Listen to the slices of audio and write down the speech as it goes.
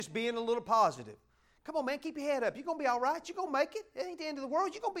just being a little positive. Come on, man, keep your head up. You're going to be all right. You're going to make it. It ain't the end of the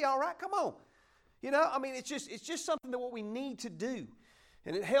world. You're going to be all right. Come on. It's just something that what we need to do.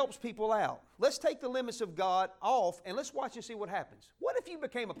 And it helps people out. Let's take the limits of God off and let's watch and see what happens. What if you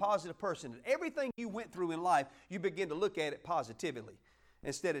became a positive person and everything you went through in life, you begin to look at it positively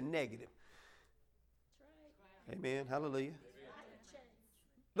instead of negative? That's right. Amen. Hallelujah.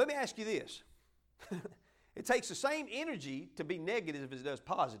 Let me ask you this. It takes the same energy to be negative as it does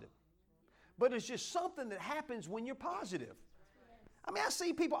positive. But it's just something that happens when you're positive. I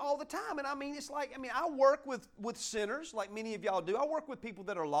see people all the time, and I work with sinners like many of y'all do. I work with people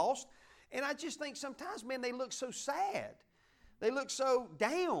that are lost, and I just think sometimes, man, they look so sad. They look so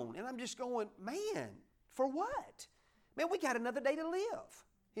down, and I'm just going, man, for what? Man, we got another day to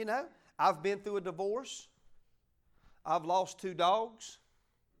live, I've been through a divorce. I've lost 2 dogs.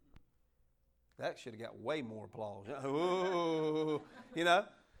 That should have got way more applause.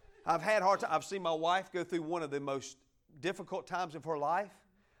 I've had hard time. I've seen my wife go through one of the most difficult times of her life.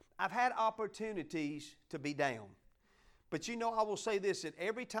 I've had opportunities to be down. But I will say this, that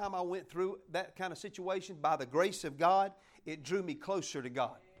every time I went through that kind of situation, by the grace of God, it drew me closer to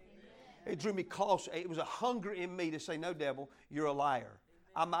God. Amen. It drew me closer. It was a hunger in me to say, no, devil, you're a liar.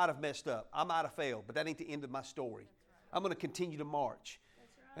 I might have messed up. I might have failed, but that ain't the end of my story. I'm going to continue to march.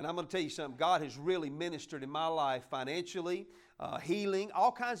 And I'm going to tell you something. God has really ministered in my life financially, healing,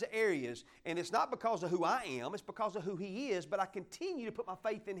 all kinds of areas. And it's not because of who I am. It's because of who He is. But I continue to put my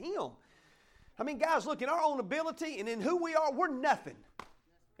faith in Him. Guys, look, in our own ability and in who we are, we're nothing.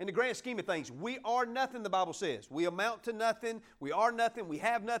 In the grand scheme of things, we are nothing, the Bible says. We amount to nothing. We are nothing. We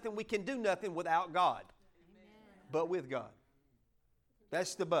have nothing. We can do nothing without God. Amen. But with God.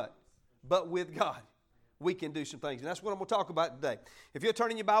 That's the but. But with God, we can do some things. And that's what I'm going to talk about today. If you're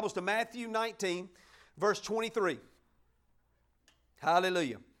turning your Bibles to Matthew 19, verse 23.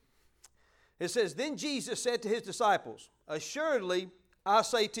 Hallelujah. It says, Then Jesus said to His disciples, Assuredly, I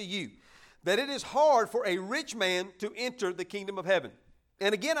say to you, that it is hard for a rich man to enter the kingdom of heaven.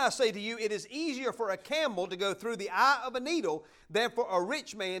 And again I say to you, it is easier for a camel to go through the eye of a needle than for a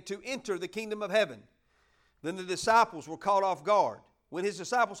rich man to enter the kingdom of heaven. Then the disciples were caught off guard. When His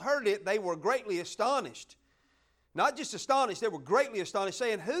disciples heard it, they were greatly astonished. Not just astonished, they were greatly astonished,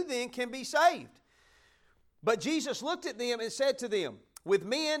 saying, Who then can be saved? But Jesus looked at them and said to them, With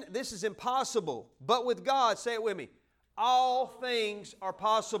men this is impossible, but with God, say it with me, all things are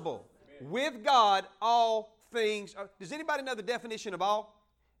possible. Amen. With God, all things are. Does anybody know the definition of all?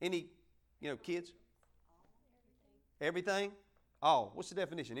 Any, kids? Everything? All. What's the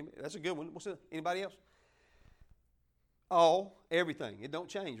definition? That's a good one. Anybody else? All, everything. It don't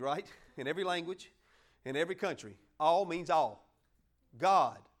change, right? In every language, in every country. All means all.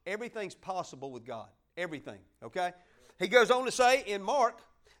 God. Everything's possible with God. Everything. Okay? He goes on to say in Mark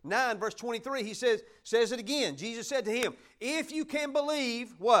 9, verse 23, he says it again. Jesus said to him, If you can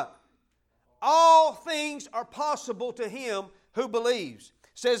believe, what? All things are possible to him who believes.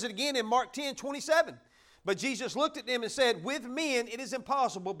 Says it again in Mark 10, 27. But Jesus looked at them and said, With men it is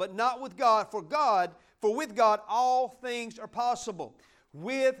impossible, but not with God. For with God all things are possible.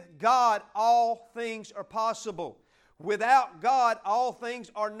 With God all things are possible. Without God all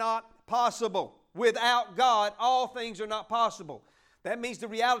things are not possible. Without God all things are not possible. That means the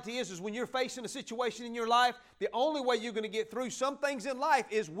reality is when you're facing a situation in your life, the only way you're going to get through some things in life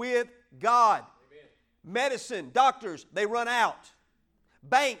is with God. Amen. Medicine, doctors, they run out.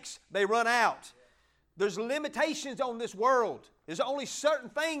 Banks, they run out. There's limitations on this world. There's only certain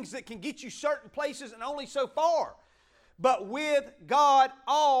things that can get you certain places and only so far. But with God,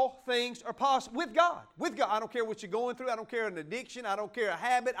 all things are possible. With God. I don't care what you're going through. I don't care an addiction. I don't care a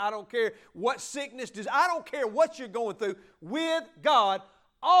habit. I don't care what sickness does. I don't care what you're going through. With God,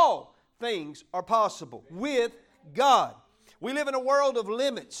 all things are possible. With God. We live in a world of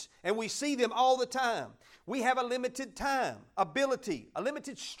limits, and we see them all the time. We have a limited time, ability, a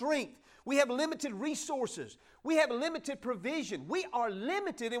limited strength. We have limited resources. We have limited provision. We are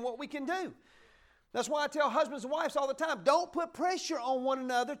limited in what we can do. That's why I tell husbands and wives all the time, don't put pressure on one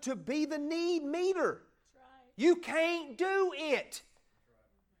another to be the need meter. That's right. You can't do it.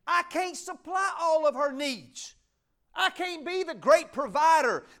 I can't supply all of her needs. I can't be the great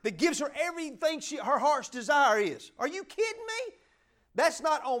provider that gives her everything her heart's desire is. Are you kidding me? That's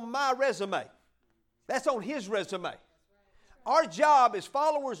not on my resume. That's on His resume. Our job as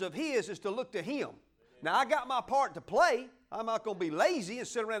followers of His is to look to Him. Now, I got my part to play. I'm not going to be lazy and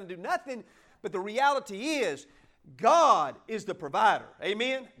sit around and do nothing. But the reality is, God is the provider.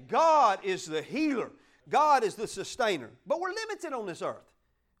 Amen? God is the healer. God is the sustainer. But we're limited on this earth.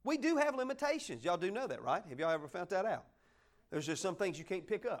 We do have limitations. Y'all do know that, right? Have y'all ever found that out? There's just some things you can't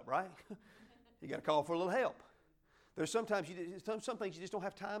pick up, right? You got to call for a little help. There's some things you just don't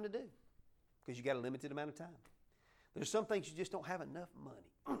have time to do because you got a limited amount of time. There's some things you just don't have enough money.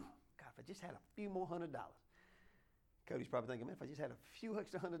 God, if I just had a few more $100. Cody's probably thinking, man, if I just had a few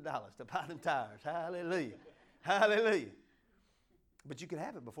extra $100 to buy them tires. Hallelujah. Hallelujah. But you can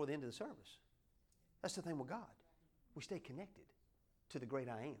have it before the end of the service. That's the thing with God. We stay connected to the great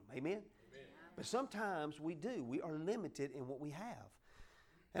I am. Amen? Amen. But sometimes we do. We are limited in what we have.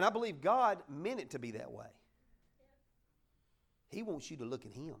 And I believe God meant it to be that way. He wants you to look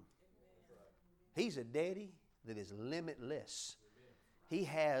at Him. He's a daddy that is limitless. He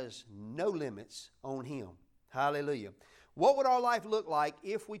has no limits on Him. Hallelujah. What would our life look like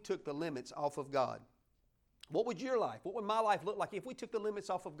if we took the limits off of God? What would your life, what would my life look like if we took the limits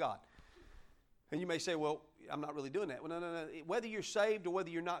off of God? And you may say, well, I'm not really doing that. Well, no. Whether you're saved or whether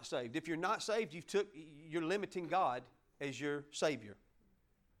you're not saved. If you're not saved, you're limiting God as your Savior.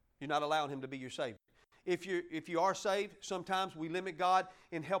 You're not allowing Him to be your Savior. If you are saved, sometimes we limit God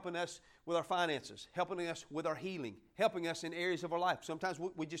in helping us with our finances, helping us with our healing, helping us in areas of our life. Sometimes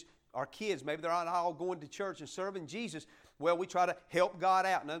our kids, maybe they're not all going to church and serving Jesus. Well, we try to help God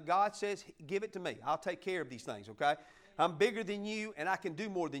out. No, God says, give it to me. I'll take care of these things, okay? I'm bigger than you, and I can do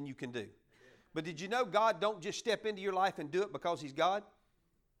more than you can do. But did you know God don't just step into your life and do it because He's God?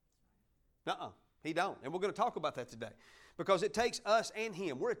 He don't. And we're going to talk about that today. Because it takes us and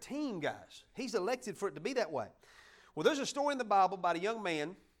Him. We're a team, guys. He's elected for it to be that way. Well, there's a story in the Bible about a young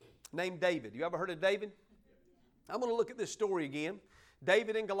man named David. You ever heard of David? I'm going to look at this story again.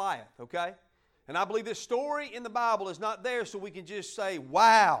 David and Goliath, okay? And I believe this story in the Bible is not there so we can just say,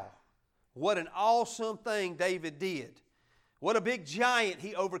 wow, what an awesome thing David did. What a big giant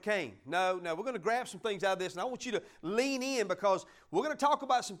he overcame. No, we're going to grab some things out of this, and I want you to lean in because we're going to talk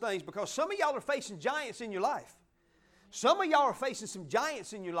about some things because some of y'all are facing giants in your life. Some of y'all are facing some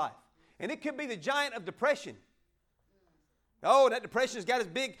giants in your life. And it could be the giant of depression. Oh, that depression's got his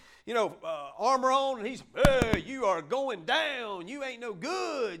big, armor on, and he's, hey, you are going down. You ain't no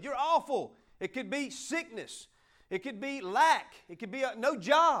good. You're awful. It could be sickness. It could be lack. It could be no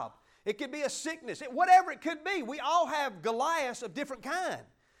job. It could be a sickness. Whatever it could be. We all have Goliaths of different kind.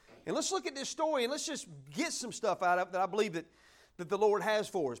 And let's look at this story, and let's just get some stuff out of it that I believe that the Lord has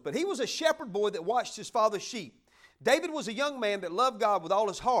for us. But he was a shepherd boy that watched his father's sheep. David was a young man that loved God with all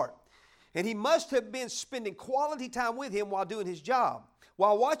his heart. And he must have been spending quality time with Him while doing his job.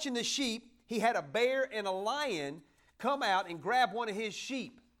 While watching the sheep, he had a bear and a lion come out and grab one of his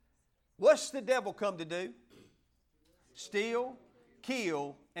sheep. What's the devil come to do? Steal,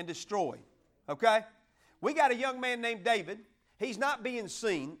 kill, and destroy. Okay? We got a young man named David. He's not being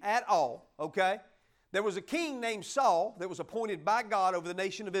seen at all. Okay? There was a king named Saul that was appointed by God over the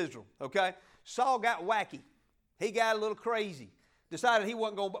nation of Israel. Okay? Saul got wacky. He got a little crazy. Decided he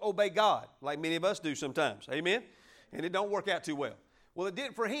wasn't going to obey God like many of us do sometimes. Amen? And it don't work out too well. Well, it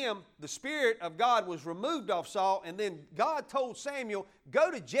didn't for him. The Spirit of God was removed off Saul, and then God told Samuel, go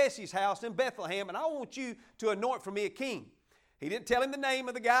to Jesse's house in Bethlehem, and I want you to anoint for me a king. He didn't tell him the name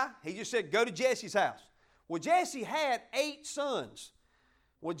of the guy. He just said, go to Jesse's house. Well, Jesse had 8 sons.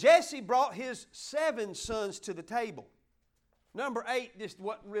 Well, Jesse brought his 7 sons to the table. Number 8 just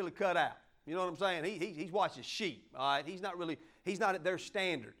wasn't really cut out. You know what I'm saying? He's watching sheep, all right? He's not at their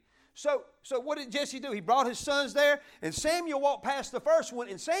standard. So what did Jesse do? He brought his sons there, and Samuel walked past the first one,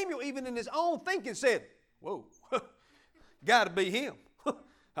 and Samuel, even in his own thinking, said, whoa, got to be him.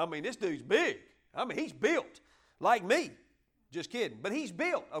 I mean, this dude's big. I mean, he's built like me. Just kidding. But he's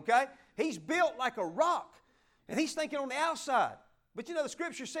built, okay? He's built like a rock, and he's thinking on the outside. But the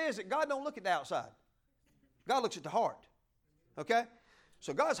Scripture says that God don't look at the outside. God looks at the heart, okay?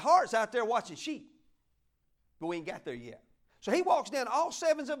 So God's heart's out there watching sheep, but we ain't got there yet. So he walks down all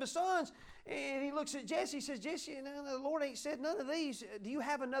 7 of his sons, and he looks at Jesse. He says, Jesse, no, the Lord ain't said none of these. Do you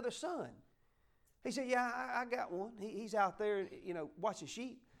have another son? He said, yeah, I got one. He's out there, watching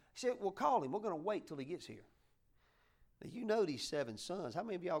sheep. He said, well, call him. We're going to wait till he gets here. Now, these 7 sons. How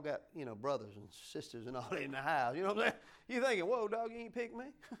many of y'all got, brothers and sisters and all that in the house? You know what I'm saying? You're thinking, whoa, dog, you ain't picked me?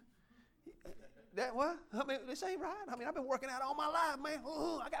 That what? I mean, this ain't right. I mean, I've been working out all my life, man.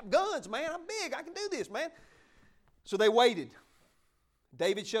 I got guns, man. I'm big. I can do this, man. So they waited.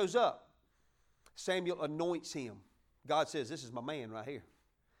 David shows up. Samuel anoints him. God says, this is my man right here.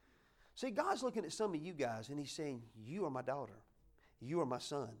 See, God's looking at some of you guys, and He's saying, you are my daughter. You are my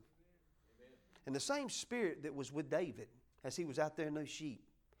son. Amen. And the same Spirit that was with David as he was out there in those sheep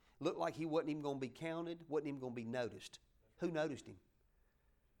looked like he wasn't even going to be counted, wasn't even going to be noticed. Who noticed him?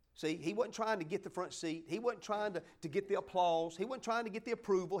 See, he wasn't trying to get the front seat. He wasn't trying to get the applause. He wasn't trying to get the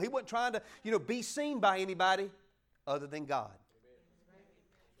approval. He wasn't trying to, be seen by anybody. other than God.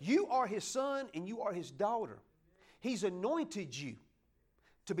 You are His son and you are His daughter. He's anointed you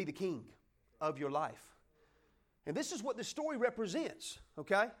to be the king of your life. And this is what this story represents,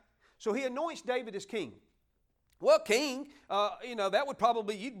 okay? So He anoints David as king. Well, king, that would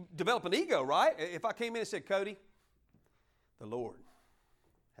probably, you'd develop an ego, right? If I came in and said, Cody, the Lord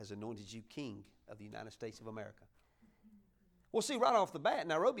has anointed you king of the United States of America. Well, see, right off the bat,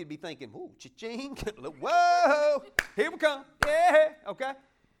 Nairobi would be thinking, ooh, cha-ching, whoa, here we come, yeah, okay?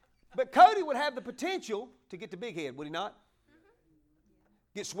 But Cody would have the potential to get the big head, would he not?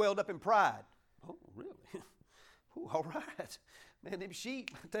 Get swelled up in pride. Oh, really? Ooh, all right. Man, them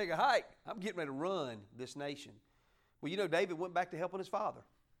sheep take a hike. I'm getting ready to run this nation. Well, David went back to helping his father.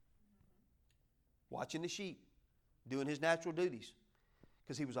 Watching the sheep. Doing his natural duties.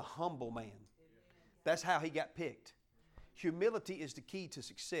 Because he was a humble man. That's how he got picked. Humility is the key to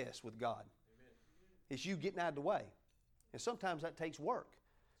success with God. It's you getting out of the way. And sometimes that takes work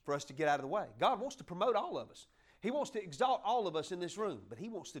for us to get out of the way. God wants to promote all of us. He wants to exalt all of us in this room, but He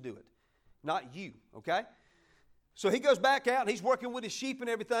wants to do it, not you, okay? So he goes back out and he's working with his sheep and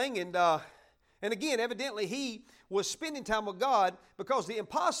everything. And again, evidently he was spending time with God because the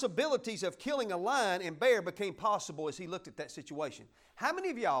impossibilities of killing a lion and bear became possible as he looked at that situation. How many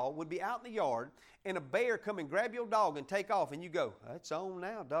of y'all would be out in the yard and a bear come and grab your dog and take off and you go, that's on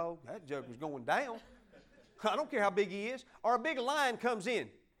now, dog. That joker's going down. I don't care how big he is. Or a big lion comes in,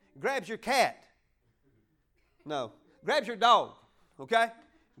 grabs your cat. No, grabs your dog, okay?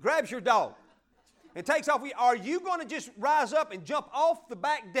 Grabs your dog. And takes off. Are you going to just rise up and jump off the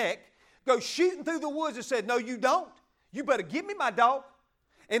back deck, go shooting through the woods and say, no, you don't. You better give me my dog.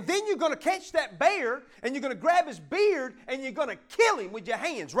 And then you're going to catch that bear and you're going to grab his beard and you're going to kill him with your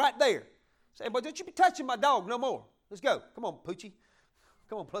hands right there. Say, but don't you be touching my dog no more. Let's go. Come on, Poochie.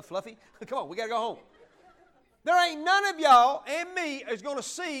 Come on, Fluffy. Come on, we got to go home. There ain't none of y'all and me is going to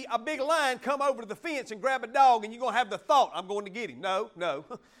see a big lion come over to the fence and grab a dog and you're going to have the thought, I'm going to get him. No.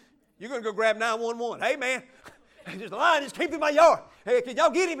 You're going to go grab 911. Hey, man, the lion just came through my yard. Hey, can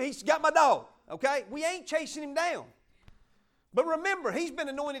y'all get him? He's got my dog. Okay? We ain't chasing him down. But remember, he's been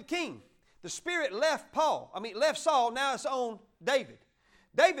anointed king. The Spirit left Saul. Now it's on David.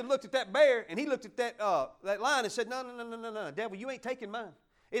 David looked at that bear and he looked at that lion and said, no, devil, you ain't taking mine.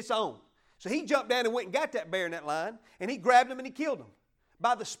 It's on. So he jumped down and went and got that bear and that lion and he grabbed him and he killed him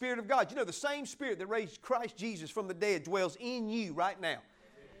by the Spirit of God. The same Spirit that raised Christ Jesus from the dead dwells in you right now.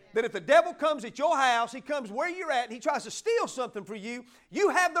 That if the devil comes at your house, he comes where you're at, and he tries to steal something from you, you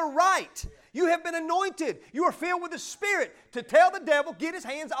have the right. You have been anointed. You are filled with the Spirit to tell the devil, get his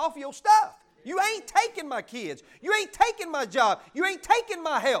hands off your stuff. You ain't taking my kids. You ain't taking my job. You ain't taking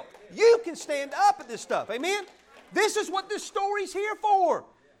my help. You can stand up at this stuff. Amen? This is what this story's here for.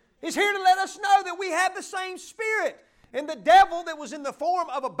 It's here to let us know that we have the same Spirit. And the devil that was in the form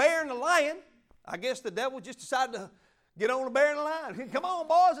of a bear and a lion, I guess the devil just decided to get on a bear and a lion. Come on,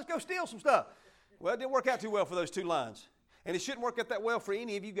 boys, let's go steal some stuff. Well, it didn't work out too well for those two lions. And it shouldn't work out that well for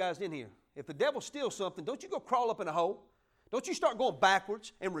any of you guys in here. If the devil steals something, don't you go crawl up in a hole. Don't you start going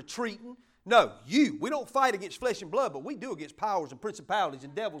backwards and retreating. No, we don't fight against flesh and blood, but we do against powers and principalities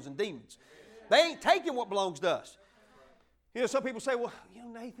and devils and demons. They ain't taking what belongs to us. Some people say, well,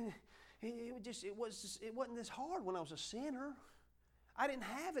 Nathan, it wasn't this hard when I was a sinner. I didn't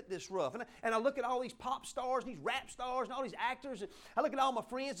have it this rough. And I look at all these pop stars, and these rap stars, and all these actors, and I look at all my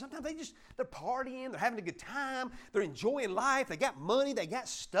friends. Sometimes they're partying, they're having a good time, they're enjoying life, they got money, they got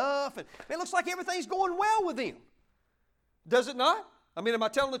stuff, and it looks like everything's going well with them. Does it not? I mean, am I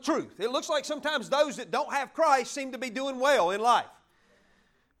telling the truth? It looks like sometimes those that don't have Christ seem to be doing well in life.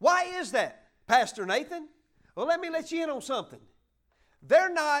 Why is that, Pastor Nathan? Well, let me let you in on something.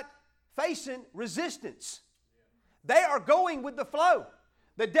 They're not facing resistance. They are going with the flow.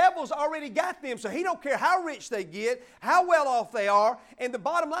 The devil's already got them, so he don't care how rich they get, how well off they are. And the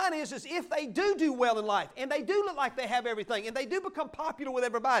bottom line is if they do well in life, and they do look like they have everything, and they do become popular with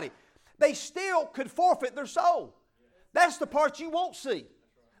everybody, they still could forfeit their soul. That's the part you won't see.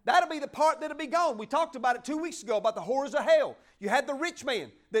 That'll be the part that'll be gone. We talked about it 2 weeks ago about the horrors of hell. You had the rich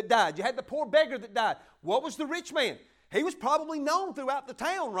man that died. You had the poor beggar that died. What was the rich man? He was probably known throughout the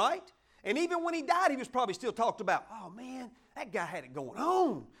town, right? And even when he died, he was probably still talked about. Oh, man, that guy had it going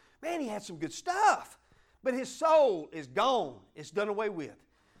on. Man, he had some good stuff. But his soul is gone. It's done away with.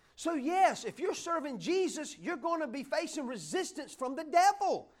 So, yes, if you're serving Jesus, you're going to be facing resistance from the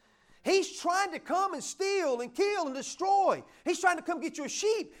devil. He's trying to come and steal and kill and destroy. He's trying to come get your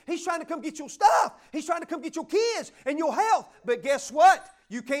sheep. He's trying to come get your stuff. He's trying to come get your kids and your health. But guess what?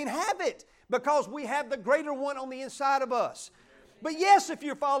 You can't have it because we have the greater one on the inside of us. But yes, if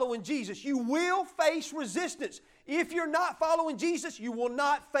you're following Jesus, you will face resistance. If you're not following Jesus, you will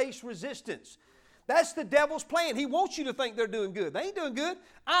not face resistance. That's the devil's plan. He wants you to think they're doing good. They ain't doing good.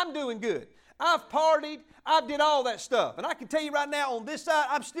 I'm doing good. I've partied. I did all that stuff. And I can tell you right now, on this side,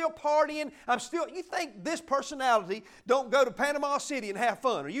 I'm still partying. You think this personality don't go to Panama City and have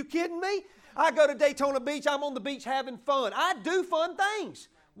fun? Are you kidding me? I go to Daytona Beach. I'm on the beach having fun. I do fun things.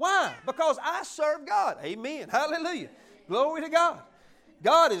 Why? Because I serve God. Amen. Hallelujah. Glory to God.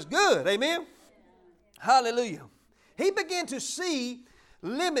 God is good. Amen. Hallelujah. He began to see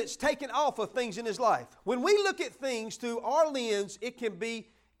limits taken off of things in his life. When we look at things through our lens, it can be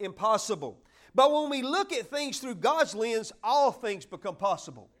impossible. But when we look at things through God's lens, all things become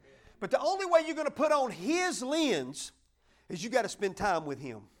possible. But the only way you're going to put on His lens is you got to spend time with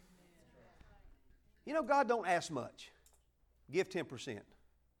Him. You know, God don't ask much. Give 10%.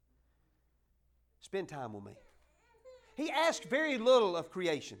 Spend time with me. He asks very little of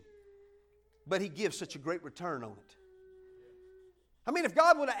creation, but He gives such a great return on it. I mean, if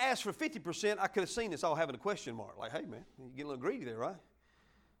God would have asked for 50%, I could have seen this all having a question mark. Like, hey, man, you get a little greedy there, right?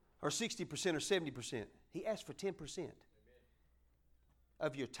 Or 60% or 70%. He asked for 10%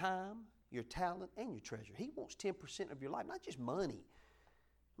 of your time, your talent, and your treasure. He wants 10% of your life, not just money.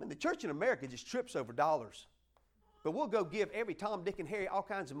 I mean, the church in America just trips over dollars. But we'll go give every Tom, Dick, and Harry all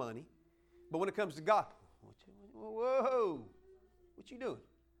kinds of money. But when it comes to God, whoa, what you doing?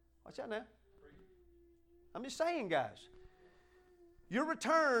 Watch out now. I'm just saying, guys. Your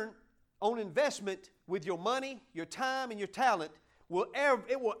return on investment with your money, your time, and your talent will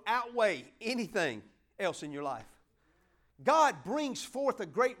outweigh anything else in your life. God brings forth a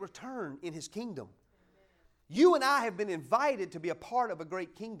great return in His kingdom. You and I have been invited to be a part of a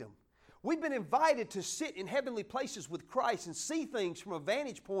great kingdom. We've been invited to sit in heavenly places with Christ and see things from a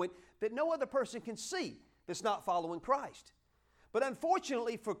vantage point that no other person can see that's not following Christ. But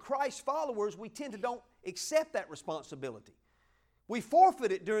unfortunately for Christ's followers, we tend to don't accept that responsibility. We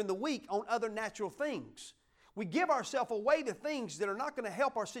forfeit it during the week on other natural things. We give ourselves away to things that are not going to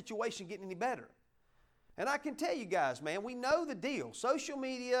help our situation get any better. And I can tell you guys, man, we know the deal. Social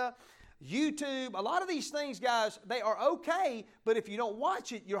media, YouTube, a lot of these things, guys, they are okay, but if you don't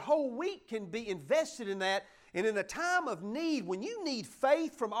watch it, your whole week can be invested in that. And in a time of need, when you need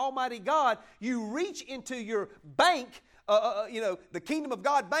faith from Almighty God, you reach into your bank, the Kingdom of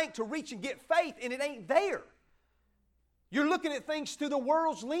God bank to reach and get faith, and it ain't there. You're looking at things through the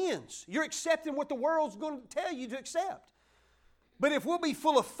world's lens. You're accepting what the world's going to tell you to accept. But if we'll be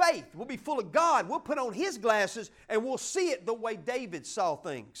full of faith, we'll be full of God, we'll put on His glasses and we'll see it the way David saw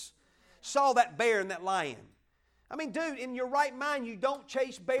things. Saw that bear and that lion. I mean, dude, in your right mind, you don't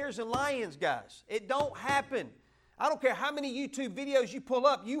chase bears and lions, guys. It don't happen. I don't care how many YouTube videos you pull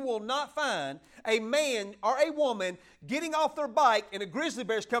up, you will not find a man or a woman getting off their bike and a grizzly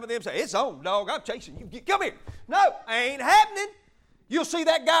bear's coming to them and say, "It's on, dog, I'm chasing you. Come here." No, ain't happening. You'll see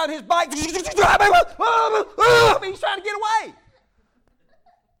that guy on his bike. He's trying to get away.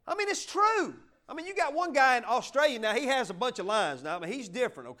 I mean, it's true. I mean, you got one guy in Australia now, he has a bunch of lions now. I mean, he's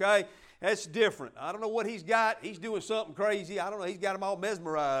different, okay? That's different. I don't know what he's got. He's doing something crazy. I don't know. He's got them all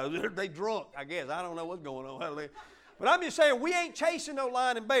mesmerized. They drunk, I guess. I don't know what's going on. But I'm just saying, we ain't chasing no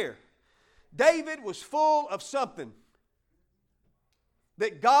lion and bear. David was full of something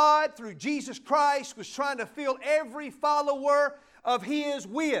that God, through Jesus Christ, was trying to fill every follower of His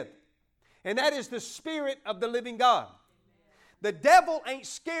with. And that is the Spirit of the living God. The devil ain't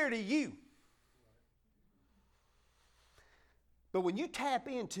scared of you. But when you tap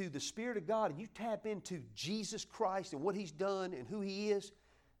into the Spirit of God and you tap into Jesus Christ and what He's done and who He is,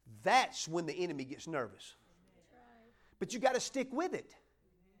 that's when the enemy gets nervous. But you got to stick with it.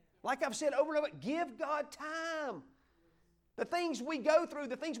 Like I've said over and over, give God time. The things we go through,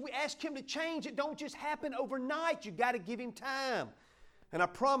 the things we ask Him to change, it don't just happen overnight. You got to give Him time. And I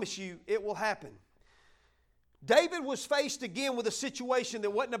promise you, it will happen. David was faced again with a situation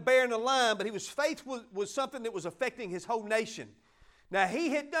that wasn't a bear and a lion, but he was faced with something that was affecting his whole nation. Now, he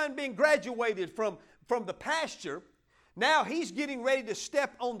had done being graduated from the pasture. Now he's getting ready to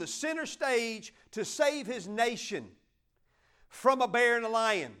step on the center stage to save his nation from a bear and a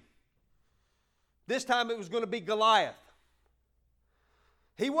lion. This time it was going to be Goliath.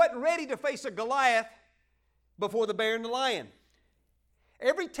 He wasn't ready to face a Goliath before the bear and the lion.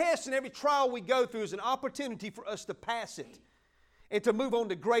 Every test and every trial we go through is an opportunity for us to pass it and to move on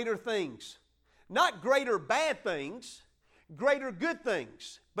to greater things. Not greater bad things, greater good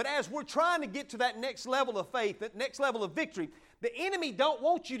things. But as we're trying to get to that next level of faith, that next level of victory, the enemy don't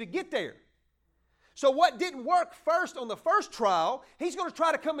want you to get there. So what didn't work first on the first trial, he's going to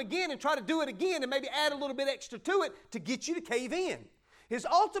try to come again and try to do it again and maybe add a little bit extra to it to get you to cave in. His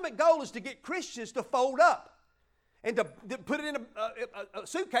ultimate goal is to get Christians to fold up. and to put it in a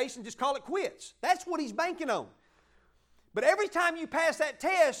suitcase and just call it quits. That's what he's banking on. But every time you pass that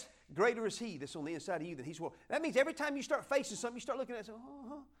test, greater is he that's on the inside of you than he's world. That means every time you start facing something, you start looking at it and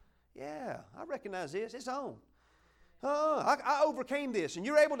say, yeah, I recognize this. It's on. I overcame this. And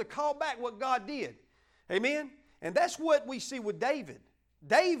you're able to call back what God did. Amen? And that's what we see with David.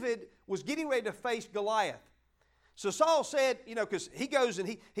 David was getting ready to face Goliath. So Saul said, because he goes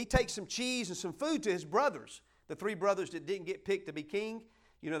and he takes some cheese and some food to his brothers, the 3 brothers that didn't get picked to be king.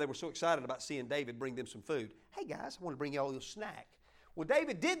 They were so excited about seeing David bring them some food. Hey, guys, I want to bring you all a little snack. Well,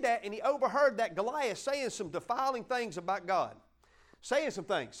 David did that, and he overheard that Goliath saying some defiling things about God, saying some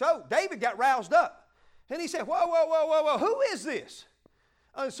things. So David got roused up, and he said, whoa, who is this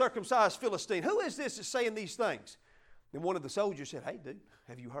uncircumcised Philistine? Who is this that's saying these things? And one of the soldiers said, hey, dude,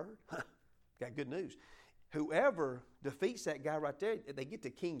 have you heard? Got good news. Whoever defeats that guy right there, they get the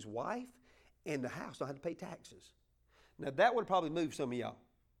king's wife and the house, don't have to pay taxes. Now, that would have probably moved some of y'all.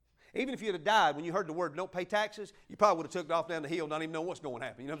 Even if you'd have died when you heard the word don't pay taxes, you probably would have took it off down the hill, not even know what's going to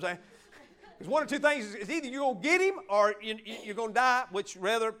happen. You know what I'm saying? There's one or two things. It's either you're going to get him or you're going to die, which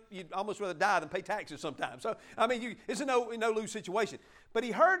you'd almost rather die than pay taxes sometimes. So, it's a no-lose situation. But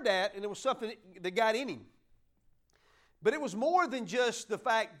he heard that, and it was something that got in him. But it was more than just the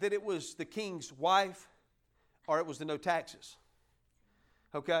fact that it was the king's wife or it was the no taxes.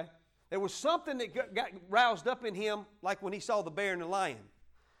 Okay? There was something that got roused up in him, like when he saw the bear and the lion.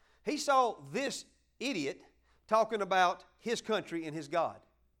 He saw this idiot talking about his country and his God.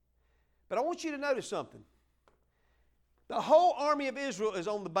 But I want you to notice something. The whole army of Israel is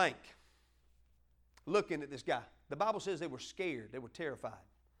on the bank looking at this guy. The Bible says they were scared. They were terrified.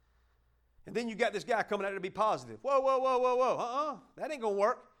 And then you got this guy coming out there to be positive. Whoa. That ain't going to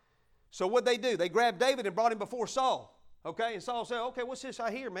work. So what'd they do? They grabbed David and brought him before Saul. Okay, and Saul said, okay, what's this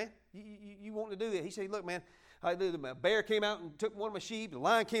I hear, man? You want to do that? He said, look, man, the bear came out and took one of my sheep. The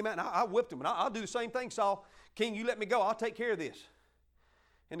lion came out and I whipped him. And I'll do the same thing, Saul. King, you let me go. I'll take care of this.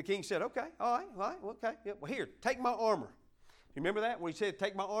 And the king said, okay, all right, okay. Yeah, well, here, take my armor. You remember that? Where he said,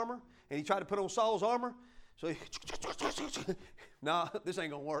 take my armor? And he tried to put on Saul's armor. So no, this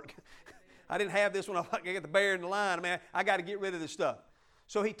ain't going to work. I didn't have this when I got the bear and the lion. Man, I got to get rid of this stuff.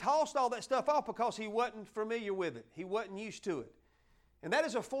 So he tossed all that stuff off because he wasn't familiar with it. He wasn't used to it. And that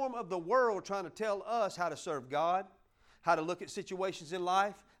is a form of the world trying to tell us how to serve God, how to look at situations in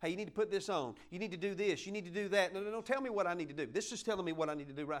life. Hey, you need to put this on. You need to do this. You need to do that. No, tell me what I need to do. This is telling me what I need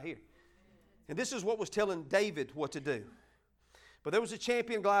to do right here. And this is what was telling David what to do. But there was a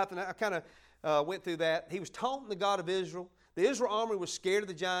champion Goliath, and I kind of went through that. He was taunting the God of Israel. The Israel army was scared of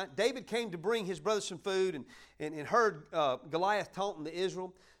the giant. David came to bring his brothers some food and heard Goliath taunting the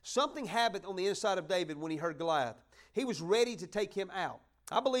Israel. Something happened on the inside of David when he heard Goliath. He was ready to take him out.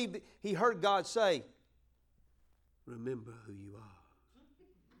 I believe that he heard God say, remember who you are.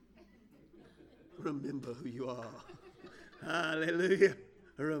 Remember who you are. Hallelujah.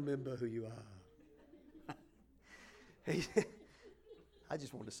 Remember who you are. I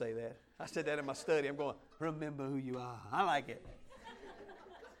just wanted to say that. I said that in my study. I'm going, remember who you are. I like it.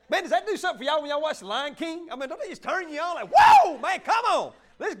 Man, does that do something for y'all when y'all watch The Lion King? Don't they just turn you on like, whoa, man, come on.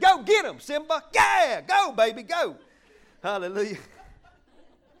 Let's go get him, Simba. Yeah, go, baby, go. Hallelujah.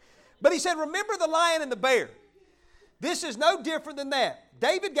 But he said, remember the lion and the bear. This is no different than that.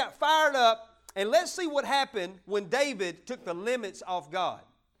 David got fired up, and let's see what happened when David took the limits off God.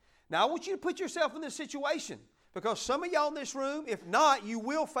 Now, I want you to put yourself in this situation. Because some of y'all in this room, if not, you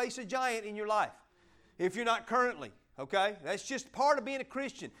will face a giant in your life. If you're not currently, okay? That's just part of being a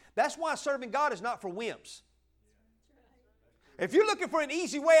Christian. That's why serving God is not for wimps. If you're looking for an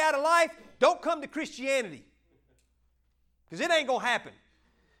easy way out of life, don't come to Christianity. Because it ain't going to happen.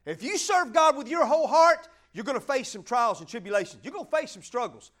 If you serve God with your whole heart, you're going to face some trials and tribulations. You're going to face some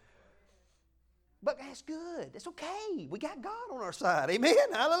struggles. But that's good. That's okay. We got God on our side. Amen?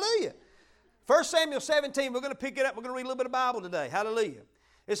 Hallelujah. 1 Samuel 17, we're going to pick it up. We're going to read a little bit of Bible today. Hallelujah.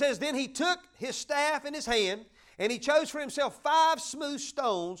 It says, then he took his staff in his hand, and he chose for himself 5 smooth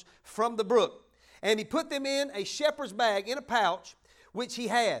stones from the brook. And he put them in a shepherd's bag in a pouch, which he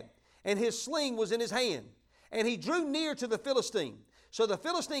had. And his sling was in his hand. And he drew near to the Philistine. So the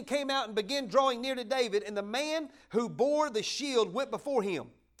Philistine came out and began drawing near to David, and the man who bore the shield went before him.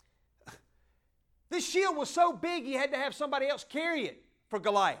 This shield was so big, he had to have somebody else carry it for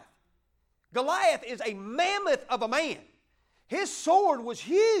Goliath. Goliath is a mammoth of a man. His sword was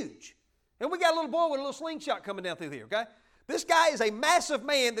huge. And we got a little boy with a little slingshot coming down through here, okay? This guy is a massive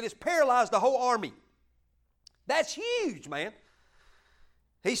man that has paralyzed the whole army. That's huge, man.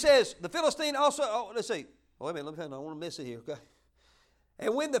 He says, the Philistine also, let's see. Oh, wait a minute, I don't want to miss it here, okay?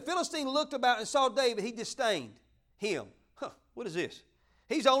 And when the Philistine looked about and saw David, he disdained. him. Huh, what is this?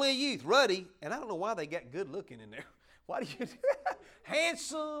 He's only a youth, ruddy, and I don't know why they got good looking in there. Why do you do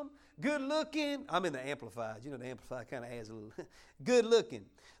handsome, good looking? I'm in the Amplified. You know, the Amplified kind of adds a little good looking.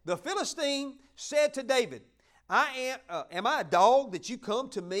 The Philistine said to David, am I a dog that you come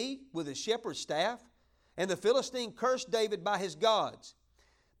to me with a shepherd's staff? And the Philistine cursed David by his gods.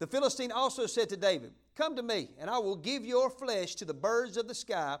 The Philistine also said to David, come to me, and I will give your flesh to the birds of the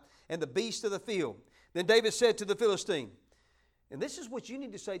sky and the beasts of the field. Then David said to the Philistine, and this is what you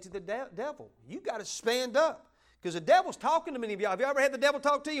need to say to the devil. You got to stand up. Because the devil's talking to many of y'all. Have you ever had the devil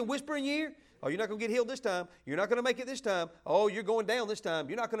talk to you and whisper in your ear? Oh, you're not going to get healed this time. You're not going to make it this time. Oh, you're going down this time.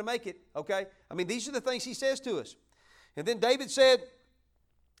 You're not going to make it. Okay? I mean, these are the things he says to us. And then David said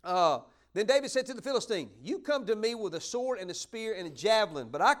to the Philistine, you come to me with a sword and a spear and a javelin,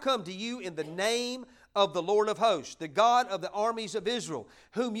 but I come to you in the name of the Lord of hosts, the God of the armies of Israel,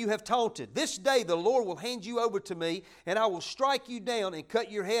 whom you have taunted. This day the Lord will hand you over to me, and I will strike you down and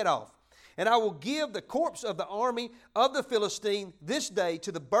cut your head off. And I will give the corpse of the army of the Philistine this day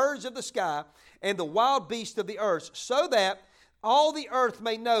to the birds of the sky and the wild beasts of the earth, so that all the earth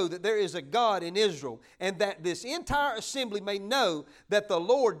may know that there is a God in Israel, and that this entire assembly may know that the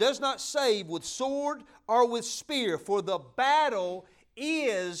Lord does not save with sword or with spear, for the battle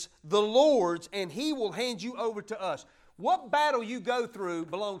is the Lord's, and He will hand you over to us. What battle you go through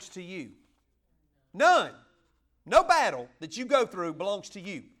belongs to you. None. No battle that you go through belongs to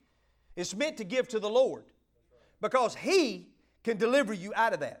you. It's meant to give to the Lord, because He can deliver you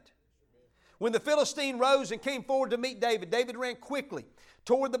out of that. When the Philistine rose and came forward to meet David, David ran quickly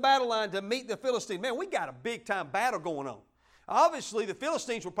toward the battle line to meet the Philistine. Man, we got a big-time battle going on. Obviously, the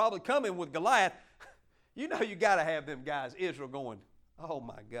Philistines were probably coming with Goliath. You know you got to have them guys, Israel, going, oh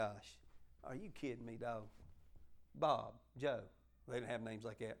my gosh, are you kidding me, dog? Bob, Joe. They didn't have names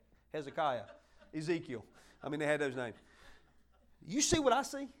like that. Hezekiah, Ezekiel. I mean, they had those names. You see what I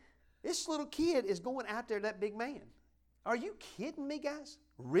see? This little kid is going out there, that big man. Are you kidding me, guys?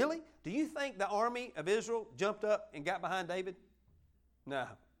 Really? Do you think the army of Israel jumped up and got behind David? No.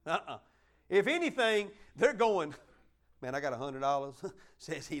 If anything, they're going, man, I got $100.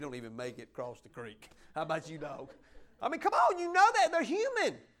 Says he don't even make it across the creek. How about you, dog? I mean, come on, you know that. They're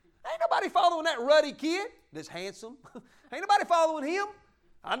human. Ain't nobody following that ruddy kid that's handsome. Ain't nobody following him.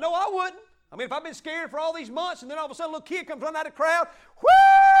 I know I wouldn't. I mean, if I've been scared for all these months and then all of a sudden a little kid comes running out of the crowd,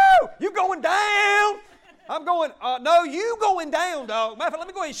 whoo, you going down. I'm going, no, you going down, dog. Matter of fact, let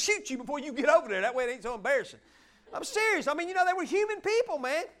me go ahead and shoot you before you get over there. That way it ain't so embarrassing. I'm serious. I mean, you know, they were human people,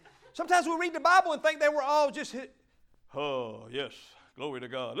 man. Sometimes we read the Bible and think they were all just, oh, yes, glory to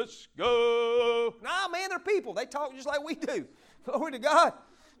God. Let's go. Nah, man, they're people. They talk just like we do. Glory to God.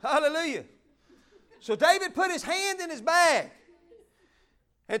 Hallelujah. So David put his hand in his bag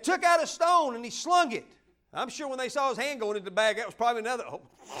and took out a stone and he slung it. I'm sure when they saw his hand going into the bag, that was probably another, oh,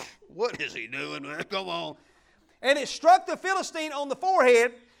 what is he doing, man? Come on. And it struck the Philistine on the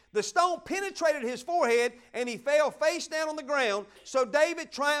forehead. The stone penetrated his forehead, and he fell face down on the ground. So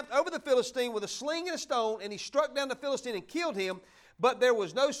David triumphed over the Philistine with a sling and a stone, and he struck down the Philistine and killed him, but there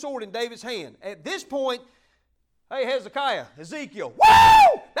was no sword in David's hand. At this point, hey, Hezekiah, Ezekiel,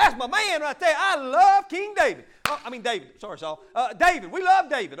 woo! That's my man right there. I love King David. David. Sorry, Saul. David. We love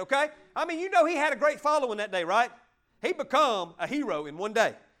David, okay? I mean, you know he had a great following that day, right? He become a hero in one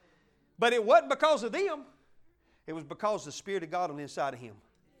day. But it wasn't because of them. It was because of the Spirit of God on the inside of him.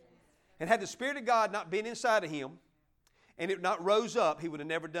 And had the Spirit of God not been inside of him and it not rose up, he would have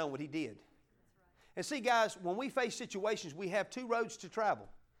never done what he did. And see, guys, when we face situations, we have two roads to travel.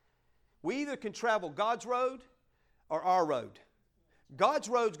 We either can travel God's road or our road. God's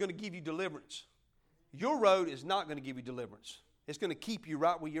road is going to give you deliverance. Your road is not going to give you deliverance. It's going to keep you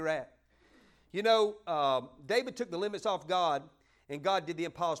right where you're at. You know, David took the limits off God, and God did the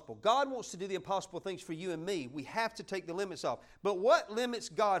impossible. God wants to do the impossible things for you and me. We have to take the limits off. But what limits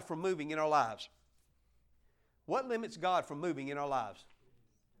God from moving in our lives? What limits God from moving in our lives?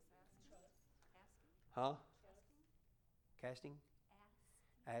 Huh? Casting?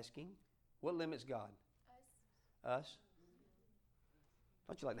 Asking? What limits God? Us?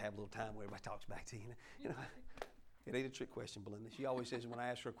 Don't you like to have a little time where everybody talks back to you? You know, it ain't a trick question, Belinda. She always says when I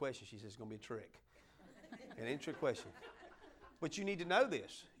ask her a question, she says it's going to be a trick. It ain't a trick question. But you need to know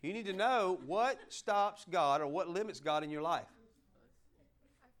this. You need to know what stops God or what limits God in your life.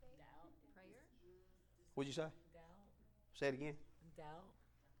 Doubt. Prayer. What'd you say? Doubt. Say it again. Doubt.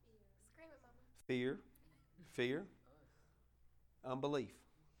 Scream it, Mama. Fear. Unbelief.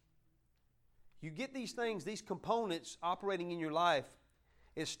 You get these things, these components operating in your life,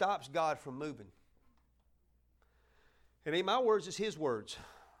 it stops God from moving. It ain't my words, it's His words.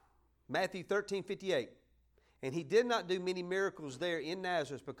 Matthew 13:58. And he did not do many miracles there in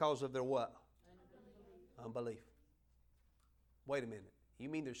Nazareth because of their what? Unbelief. Wait a minute. You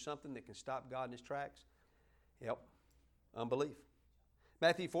mean there's something that can stop God in His tracks? Yep. Unbelief.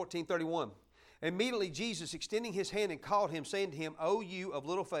 Matthew 14:31. Immediately Jesus, extending His hand, and called him, saying to him, O you of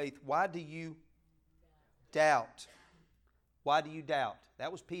little faith, why do you doubt? Why do you doubt?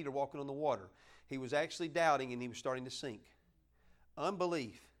 That was Peter walking on the water. He was actually doubting, and he was starting to sink.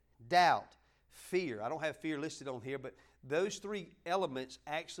 Unbelief, doubt, fear. I don't have fear listed on here, but those three elements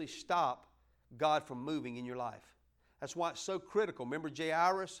actually stop God from moving in your life. That's why it's so critical. Remember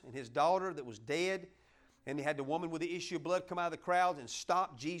Jairus and his daughter that was dead, and he had the woman with the issue of blood come out of the crowd and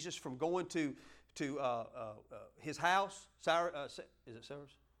stop Jesus from going to his house. Is it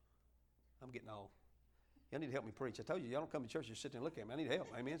Cyrus? I'm getting old. Y'all need to help me preach. I told you, y'all don't come to church, just sit there and look at me. I need help.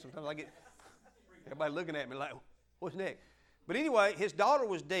 Amen. Sometimes I get everybody looking at me like, what's next? But anyway, his daughter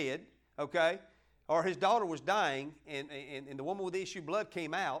was dead, okay, or his daughter was dying, and the woman with the issue of blood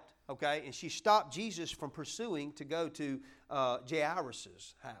came out, okay, and she stopped Jesus from pursuing to go to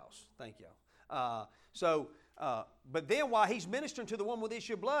Jairus' house. Thank y'all. But then while he's ministering to the woman with the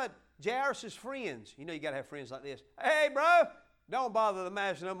issue of blood, Jairus' friends, you know you got to have friends like this. Hey, bro, don't bother the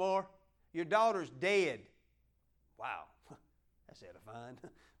master no more. Your daughter's dead. Wow, that's edifying.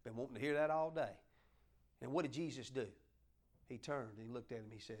 Been wanting to hear that all day. And what did Jesus do? He turned and he looked at him.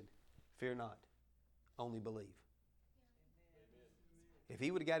 He said, fear not, only believe. If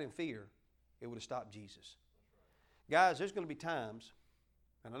he would have got in fear, it would have stopped Jesus. Guys, there's going to be times,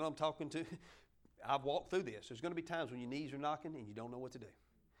 and I know I'm talking to, I've walked through this. There's going to be times when your knees are knocking and you don't know what to do.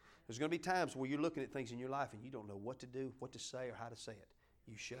 There's going to be times where you're looking at things in your life and you don't know what to do, what to say, or how to say it.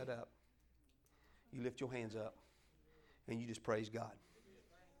 You shut up. You lift your hands up and you just praise God.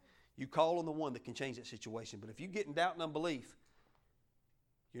 You call on the one that can change that situation. But if you get in doubt and unbelief,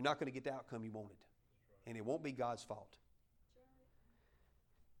 you're not going to get the outcome you wanted. And it won't be God's fault.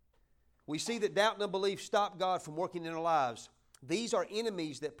 We see that doubt and unbelief stop God from working in our lives. These are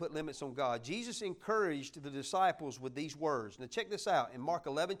enemies that put limits on God. Jesus encouraged the disciples with these words. Now check this out in Mark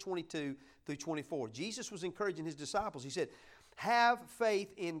 11:22 through 24. Jesus was encouraging His disciples. He said, have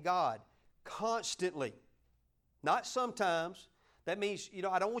faith in God constantly. Not sometimes. That means,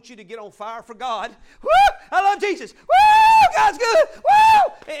 I don't want you to get on fire for God. Woo! I love Jesus. Woo! God's good.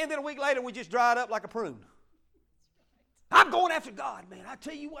 Woo! And then a week later, we just dried up like a prune. I'm going after God, man. I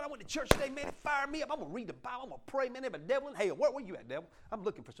tell you what, I went to church today, man. It fired me up. I'm going to read the Bible. I'm going to pray, man. There's a devil in hell. Where you at, devil? I'm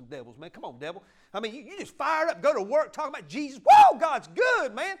looking for some devils, man. Come on, devil. I mean, you just fired up, go to work, talking about Jesus. Whoa, God's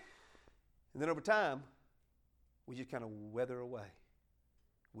good, man. And then over time, we just kind of wither away.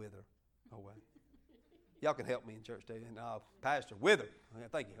 Wither away. Y'all can help me in church today. Pastor, wither.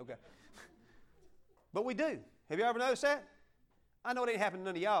 Thank you. Okay. But we do. Have you ever noticed that? I know it ain't happened to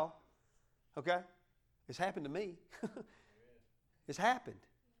none of y'all. Okay? It's happened to me. It's happened.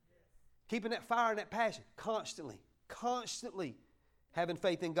 Keeping that fire and that passion constantly having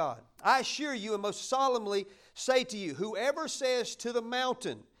faith in God. I assure you and most solemnly say to you, whoever says to the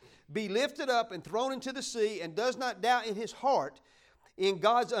mountain, be lifted up and thrown into the sea, and does not doubt in his heart in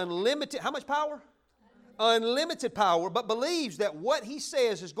God's unlimited, how much power? Unlimited power, but believes that what he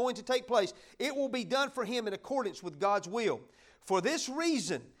says is going to take place, it will be done for him in accordance with God's will. For this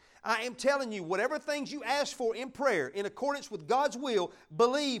reason, I am telling you, whatever things you ask for in prayer, in accordance with God's will,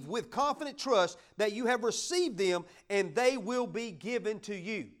 believe with confident trust that you have received them and they will be given to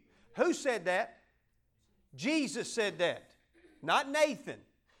you. Who said that? Jesus said that. Not Nathan.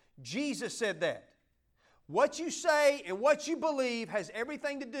 Jesus said that. What you say and what you believe has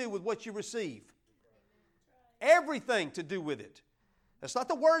everything to do with what you receive. Everything to do with it. That's not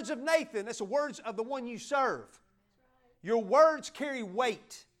the words of Nathan. That's the words of the one you serve. Your words carry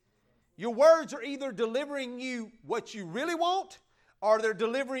weight. Your words are either delivering you what you really want, or they're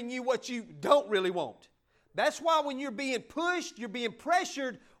delivering you what you don't really want. That's why when you're being pushed, you're being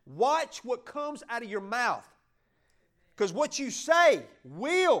pressured, watch what comes out of your mouth. Because what you say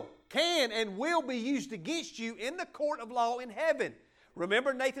can and will be used against you in the court of law in heaven.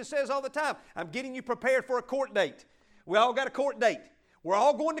 Remember, Nathan says all the time, I'm getting you prepared for a court date. We all got a court date. We're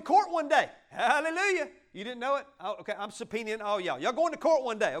all going to court one day. Hallelujah. You didn't know it? Oh, okay, I'm subpoenaing all y'all. Y'all going to court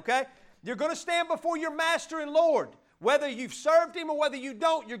one day, okay? You're going to stand before your master and Lord. Whether you've served him or whether you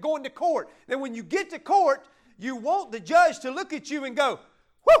don't, you're going to court. Then when you get to court, you want the judge to look at you and go,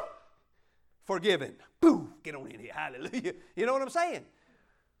 whoo, forgiven. Boom, get on in here. Hallelujah. You know what I'm saying?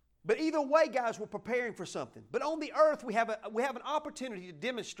 But either way, guys, we're preparing for something. But on the earth, we have an opportunity to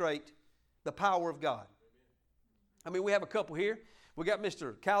demonstrate the power of God. I mean, we have a couple here. We got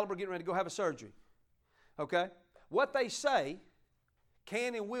Mr. Caliber getting ready to go have a surgery. Okay? What they say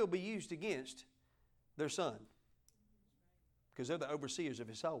can and will be used against their son. because they're the overseers of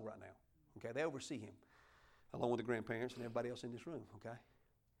his soul right now. Okay, they oversee him, along with the grandparents and everybody else in this room. Okay,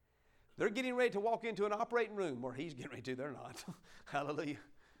 they're getting ready to walk into an operating room, or he's getting ready to. They're not. Hallelujah.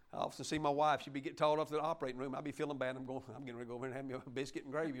 I often see my wife. She'd be getting told off to the operating room. I'd be feeling bad. I'm getting ready to go over and have me a biscuit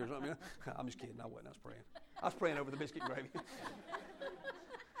and gravy or something. I'm just kidding. I wasn't. I was praying over the biscuit and gravy.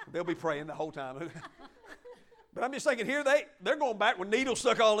 They'll be praying the whole time. But I'm just thinking, here they're going back with needles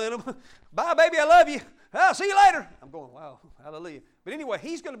stuck all in them. Bye, baby, I love you. I'll see you later. I'm going, wow, hallelujah. But anyway,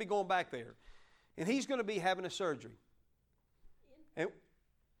 he's going to be going back there. And he's going to be having a surgery.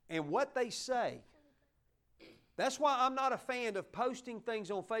 And what they say, that's why I'm not a fan of posting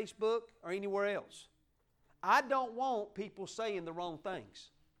things on Facebook or anywhere else. I don't want people saying the wrong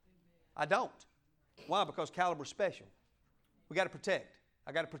things. I don't. Why? Because Caliber's special. We got to protect.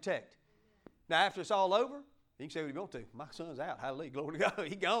 I got to protect. Now, after it's all over, you can say what you want to. My son's out. Hallelujah. Glory to God.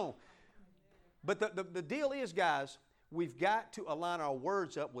 He's gone. But the deal is, guys, we've got to align our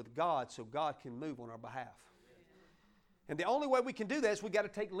words up with God so God can move on our behalf. And the only way we can do that is we've got to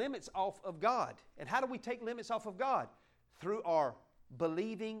take limits off of God. And how do we take limits off of God? Through our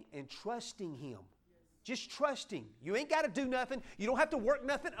believing and trusting Him. Just trusting. You ain't got to do nothing. You don't have to work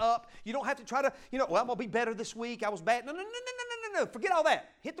nothing up. You don't have to try to, well, I'm going to be better this week. I was bad. No. Forget all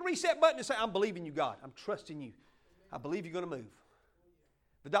that. Hit the reset button and say, I'm believing you, God. I'm trusting you. I believe you're going to move.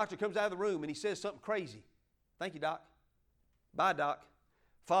 The doctor comes out of the room and he says something crazy. Thank you, Doc. Bye, Doc.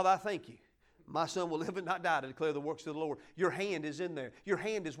 Father, I thank you. My son will live and not die to declare the works of the Lord. Your hand is in there. Your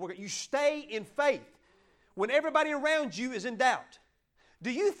hand is working. You stay in faith when everybody around you is in doubt. Do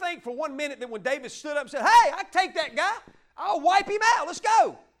you think for 1 minute that when David stood up and said, hey, I can take that guy. I'll wipe him out. Let's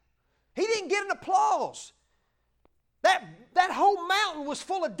go. He didn't get an applause. That whole mountain was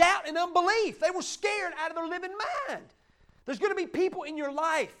full of doubt and unbelief. They were scared out of their living mind. There's going to be people in your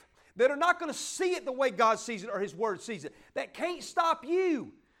life that are not going to see it the way God sees it or His Word sees it. That can't stop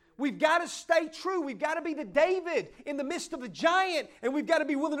you. We've got to stay true. We've got to be the David in the midst of the giant, and we've got to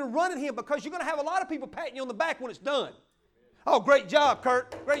be willing to run at him, because you're going to have a lot of people patting you on the back when it's done. Oh, great job,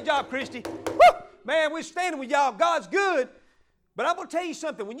 Kurt. Great job, Christy. Woo! Man, we're standing with y'all. God's good. But I'm going to tell you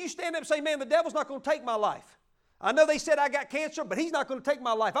something. When you stand up and say, man, the devil's not going to take my life. I know they said I got cancer, but he's not going to take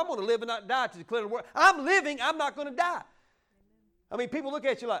my life. I'm going to live and not die to declare the word. I'm living. I'm not going to die. I mean, people look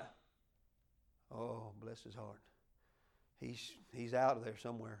at you like, oh, bless his heart. He's out of there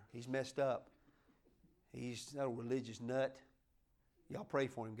somewhere. He's messed up. He's not a religious nut. Y'all pray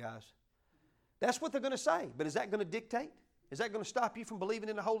for him, guys. That's what they're going to say. But is that going to dictate? Is that going to stop you from believing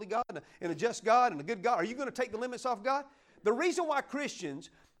in a holy God and a just God and a good God? Are you going to take the limits off God? The reason why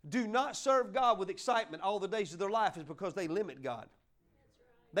Christians do not serve God with excitement all the days of their life is because they limit God.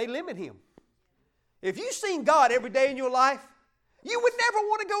 They limit Him. If you've seen God every day in your life, you would never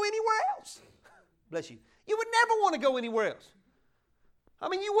want to go anywhere else. Bless you. You would never want to go anywhere else. I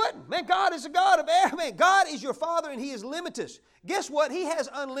mean, you wouldn't. Man, God is a God of air. Man, God is your Father and He is limitless. Guess what? He has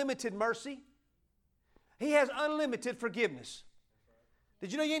unlimited mercy. He has unlimited forgiveness.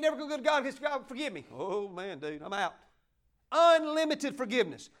 Did you know you ain't never going to go to God and say, God, forgive me? Oh, man, dude, I'm out. Unlimited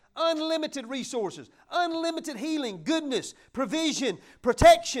forgiveness, unlimited resources, unlimited healing, goodness, provision,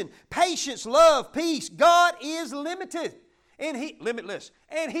 protection, patience, love, peace. God is limited and limitless,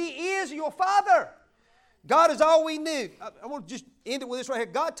 and He is your Father. God is all we need. I want to just end it with this right here.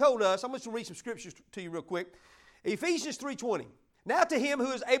 God told us, I'm going to read some scriptures to you real quick. Ephesians 3:20. Now to Him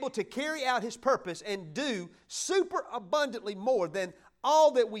who is able to carry out His purpose and do super abundantly more than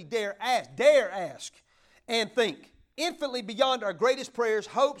all that we dare ask and think, infinitely beyond our greatest prayers,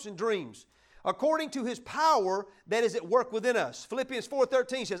 hopes, and dreams, according to His power that is at work within us. Philippians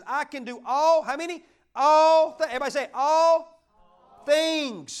 4:13 says, I can do all, how many? All things. Everybody say, all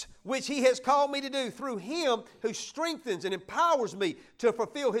things which He has called me to do through Him who strengthens and empowers me to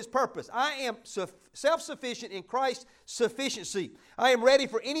fulfill His purpose. I am self-sufficient in Christ's sufficiency. I am ready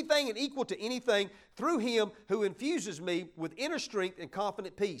for anything and equal to anything through Him who infuses me with inner strength and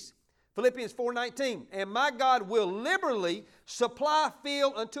confident peace. Philippians 4:19, and my God will liberally supply,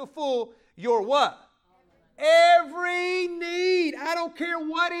 fill until full your what? Every need. I don't care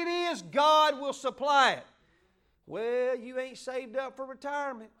what it is, God will supply it. Well, you ain't saved up for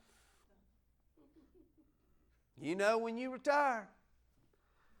retirement. You know when you retire,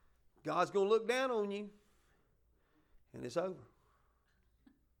 God's going to look down on you and it's over.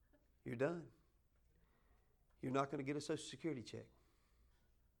 You're done. You're not going to get a Social Security check.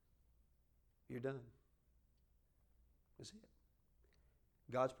 You're done. That's it.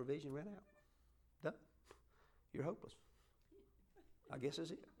 God's provision ran out. Done. You're hopeless. I guess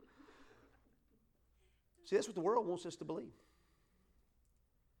that's it. See, that's what the world wants us to believe.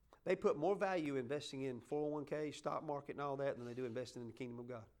 They put more value investing in 401k, stock market, and all that than they do investing in the kingdom of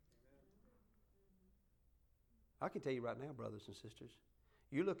God. I can tell you right now, brothers and sisters,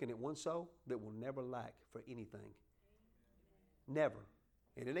 you're looking at one soul that will never lack for anything. Never.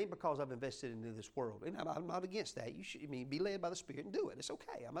 And it ain't because I've invested into this world. And I'm not against that. You should, be led by the Spirit and do it. It's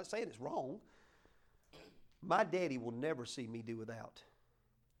okay. I'm not saying it's wrong. My daddy will never see me do without.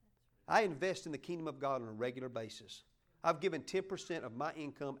 I invest in the kingdom of God on a regular basis. I've given 10% of my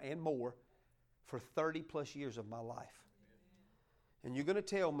income and more for 30 plus years of my life. And you're going to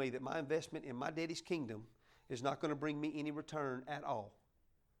tell me that my investment in my daddy's kingdom is not going to bring me any return at all.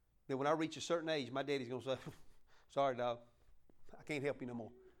 Then when I reach a certain age, my daddy's going to say, sorry, dog, I can't help you no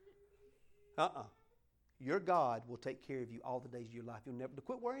more. Your God will take care of you all the days of your life. You'll never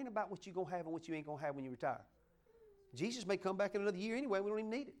quit worrying about what you're going to have and what you ain't going to have when you retire. Jesus may come back in another year anyway. We don't even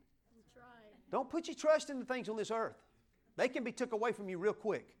need it. That's right. Don't put your trust in the things on this earth. They can be took away from you real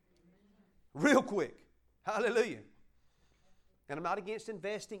quick. Real quick. Hallelujah. And I'm not against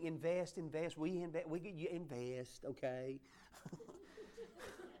investing. Invest. We get you invest, okay?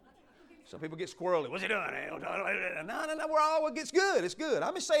 Some people get squirrely. What's he doing? No. We're all, it gets good. It's good.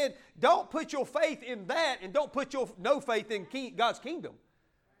 I'm just saying, don't put your faith in that and don't put your no faith in God's kingdom.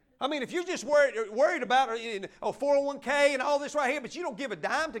 I mean, if you're just worried about 401k and all this right here, but you don't give a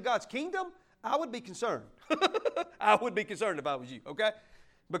dime to God's kingdom, I would be concerned. I would be concerned if I was you, okay?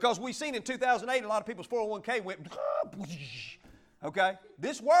 Because we've seen in 2008, a lot of people's 401k went, okay?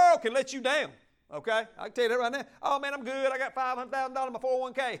 This world can let you down. Okay? I can tell you that right now. Oh, man, I'm good. I got $500,000 in my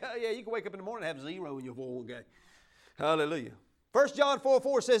 401k. Yeah, you can wake up in the morning and have zero in your 401k. Hallelujah. 1 John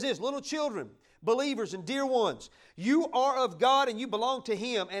 4:4 says this, little children, believers and dear ones, you are of God and you belong to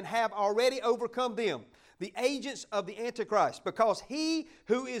Him and have already overcome them, the agents of the Antichrist, because he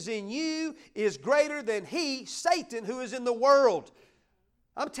who is in you is greater than he, Satan, who is in the world.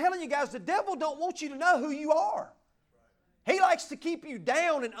 I'm telling you guys, the devil don't want you to know who you are. He likes to keep you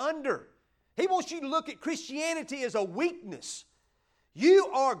down and under. He wants you to look at Christianity as a weakness. You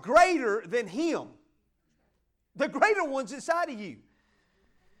are greater than him. The greater one's inside of you.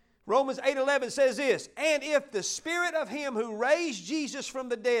 Romans 8:11 says this, and if the Spirit of Him who raised Jesus from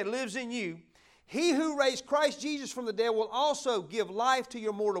the dead lives in you, He who raised Christ Jesus from the dead will also give life to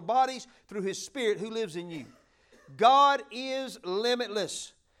your mortal bodies through His Spirit who lives in you. God is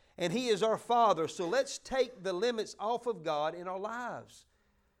limitless, and He is our Father. So let's take the limits off of God in our lives.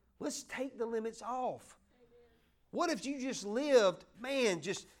 Let's take the limits off. What if you just lived,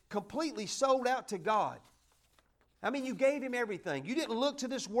 just completely sold out to God? I mean, you gave Him everything. You didn't look to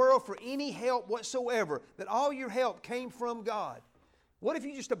this world for any help whatsoever, that all your help came from God. What if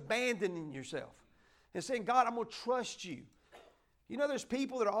you just abandoned yourself and saying, God, I'm going to trust you? You know, there's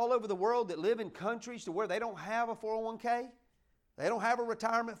people that are all over the world that live in countries to where they don't have a 401k. They don't have a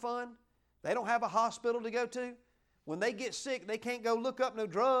retirement fund. They don't have a hospital to go to. When they get sick, they can't go look up no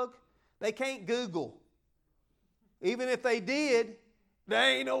drug. They can't Google. Even if they did,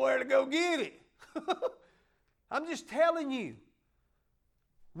 they ain't nowhere to go get it. I'm just telling you,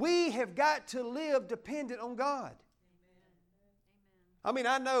 we have got to live dependent on God. I mean,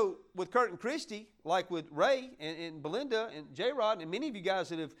 I know with Kurt and Christy, like with Ray and Belinda and J-Rod and many of you guys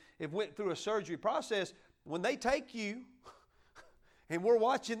that have went through a surgery process, when they take you and we're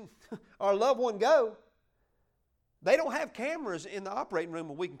watching our loved one go, they don't have cameras in the operating room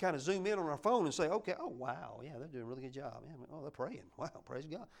where we can kind of zoom in on our phone and say, okay, oh, wow, yeah, they're doing a really good job. Yeah, oh, they're praying. Wow, praise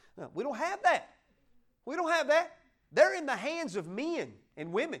God. No, we don't have that. We don't have that. They're in the hands of men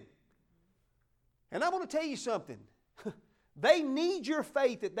and women. And I'm going to tell you something. They need your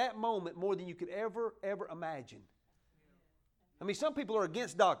faith at that moment more than you could ever imagine. I mean, some people are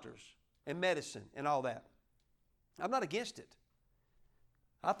against doctors and medicine and all that. I'm not against it.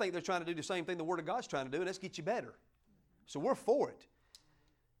 I think they're trying to do the same thing the Word of God's trying to do, and that's get you better. So we're for it.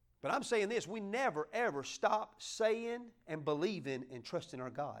 But I'm saying this, we never, ever stop saying and believing and trusting our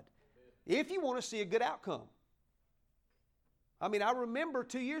God. If you want to see a good outcome. I mean, I remember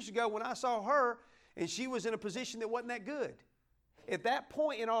 2 years ago when I saw her and she was in a position that wasn't that good. At that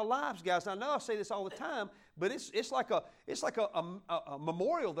point in our lives, guys, and I know I say this all the time, but it's like a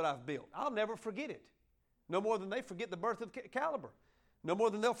memorial that I've built. I'll never forget it. No more than they forget the birth of Caliber. No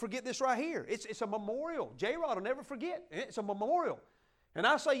more than they'll forget this right here. It's a memorial. J-Rod will never forget. It's a memorial. And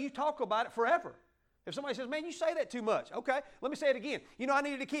I say you talk about it forever. If somebody says, man, you say that too much. Okay, let me say it again. You know, I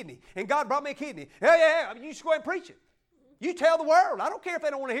needed a kidney, and God brought me a kidney. Yeah. I mean, you just go ahead and preach it. You tell the world. I don't care if they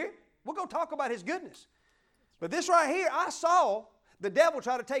don't want to hear it. We're going to talk about His goodness. But this right here, I saw the devil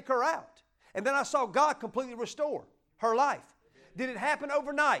try to take her out. And then I saw God completely restore her life. Did it happen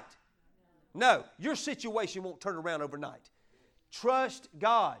overnight? No. Your situation won't turn around overnight. Trust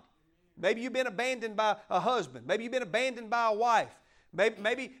God. Maybe you've been abandoned by a husband. Maybe you've been abandoned by a wife.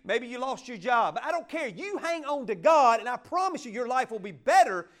 Maybe you lost your job. But I don't care. You hang on to God, and I promise you your life will be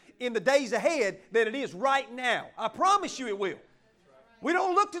better in the days ahead than it is right now. I promise you it will. We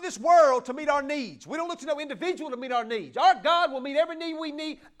don't look to this world to meet our needs. We don't look to no individual to meet our needs. Our God will meet every need we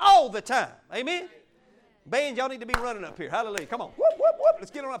need all the time. Amen? Band, y'all need to be running up here. Hallelujah. Come on. Whoop, whoop, whoop.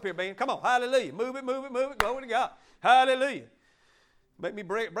 Let's get on up here, band. Come on. Hallelujah. Move it, move it, move it. Glory to God. Hallelujah. Make me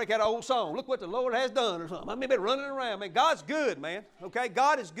break out an old song. Look what the Lord has done or something. I mean, been running around, man. God's good, man. Okay?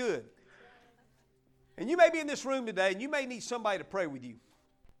 God is good. And you may be in this room today, and you may need somebody to pray with you.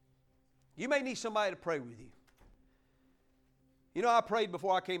 You may need somebody to pray with you. You know, I prayed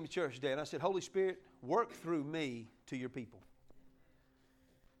before I came to church today, and I said, Holy Spirit, work through me to your people.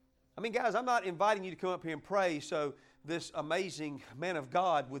 I mean, guys, I'm not inviting you to come up here and pray so this amazing man of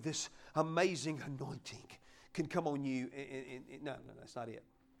God with this amazing anointing can come on you. No, that's not it.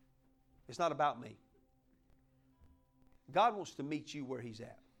 It's not about me. God wants to meet you where He's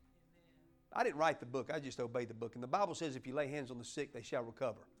at. I didn't write the book. I just obeyed the book. And the Bible says if you lay hands on the sick, they shall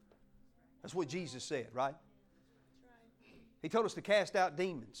recover. That's what Jesus said, right? He told us to cast out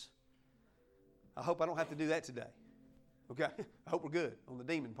demons. I hope I don't have to do that today. Okay? I hope we're good on the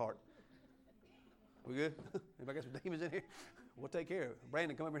demon part. We good? Anybody got some demons in here? We'll take care of it.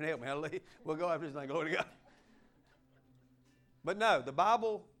 Brandon, come over here and help me. Hallelujah. We'll go after this thing. Glory to God. But no, the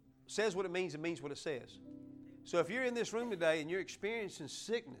Bible says what it means what it says. So if you're in this room today and you're experiencing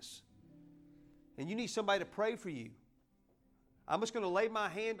sickness and you need somebody to pray for you, I'm just going to lay my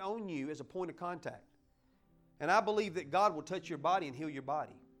hand on you as a point of contact. And I believe that God will touch your body and heal your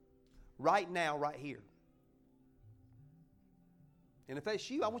body. Right now, right here. And if that's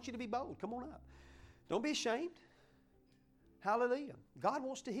you, I want you to be bold. Come on up. Don't be ashamed. Hallelujah. God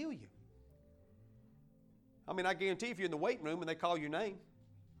wants to heal you. I mean, I guarantee if you're in the waiting room and they call your name,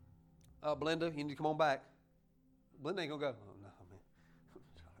 Belinda, you need to come on back. Belinda ain't going to go, oh, no, man.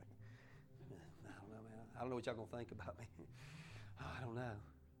 Sorry. I don't know, man. I don't know what y'all going to think about me. I don't know.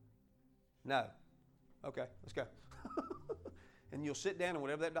 No. Okay, let's go. And you'll sit down and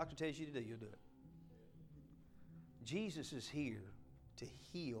whatever that doctor tells you to do, you'll do it. Jesus is here to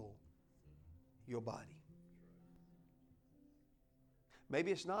heal your body. Maybe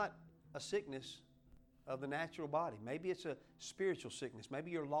it's not a sickness of the natural body. Maybe it's a spiritual sickness.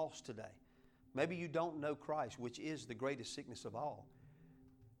 Maybe you're lost today. Maybe you don't know Christ, which is the greatest sickness of all.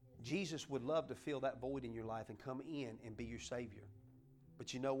 Jesus would love to fill that void in your life and come in and be your Savior.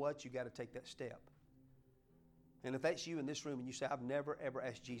 But you know what? You got to take that step. And if that's you in this room and you say, I've never, ever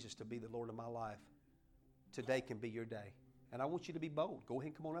asked Jesus to be the Lord of my life, today can be your day. And I want you to be bold. Go ahead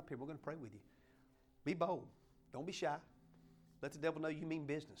and come on up here. We're going to pray with you. Be bold. Don't be shy. Let the devil know you mean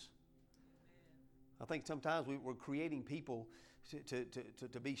business. I think sometimes we're creating people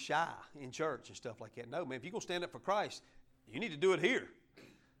to be shy in church and stuff like that. No, man, if you're going to stand up for Christ, you need to do it here.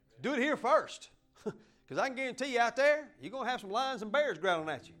 Do it here first. Because I can guarantee you out there, you're going to have some lions and bears growling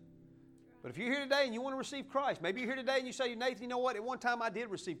at you. But if you're here today and you want to receive Christ, maybe you're here today and you say, Nathan, you know what? At one time I did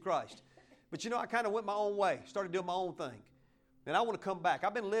receive Christ. But you know, I kind of went my own way, started doing my own thing. And I want to come back.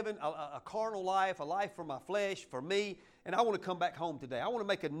 I've been living a carnal life, a life for my flesh, for me, and I want to come back home today. I want to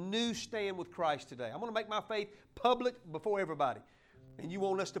make a new stand with Christ today. I want to make my faith public before everybody. And you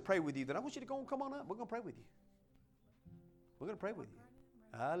want us to pray with you, then I want you to go and come on up. We're going to pray with you. We're going to pray with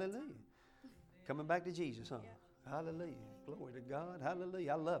you. Hallelujah. Coming back to Jesus, huh? Hallelujah. Glory to God.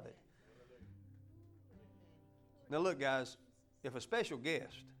 Hallelujah. I love it. Now look, guys, if a special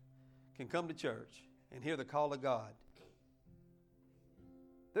guest can come to church and hear the call of God,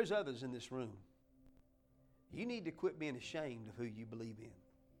 there's others in this room. You need to quit being ashamed of who you believe in.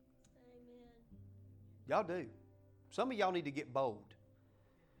 Amen. Y'all do. Some of y'all need to get bold.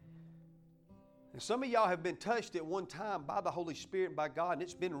 And some of y'all have been touched at one time by the Holy Spirit and by God, and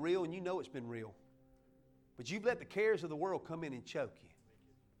it's been real, and you know it's been real. But you've let the cares of the world come in and choke you.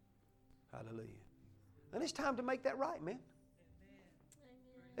 Hallelujah. And it's time to make that right, man. Amen.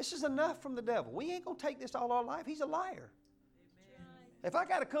 This is enough from the devil. We ain't going to take this all our life. He's a liar. Right. If I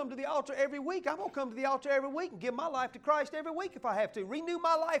got to come to the altar every week, I'm going to come to the altar every week and give my life to Christ every week if I have to. Renew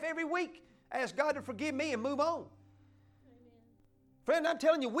my life every week. Ask God to forgive me and move on. Amen. Friend, I'm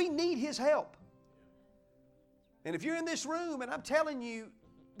telling you, we need His help. And if you're in this room and I'm telling you,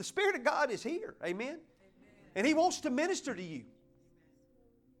 the Spirit of God is here. Amen? And He wants to minister to you.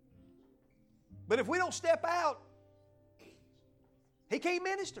 But if we don't step out, He can't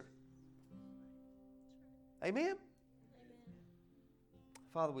minister. Amen? Amen.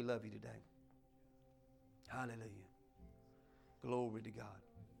 Father, we love you today. Hallelujah. Glory to God.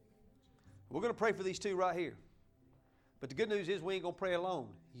 We're going to pray for these two right here. But the good news is we ain't going to pray alone.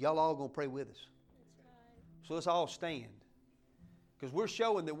 Y'all all going to pray with us. That's right. So let's all stand. Because we're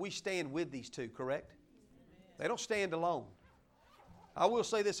showing that we stand with these two, correct? They don't stand alone. I will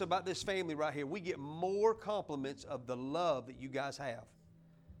say this about this family right here. We get more compliments of the love that you guys have.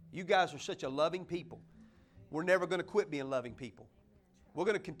 You guys are such a loving people. We're never going to quit being loving people. We're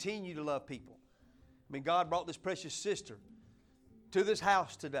going to continue to love people. I mean, God brought this precious sister to this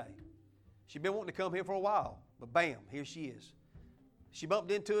house today. She'd been wanting to come here for a while, but bam, here she is. She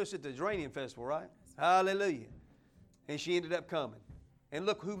bumped into us at the Geranium Festival, right? Hallelujah. And she ended up coming. And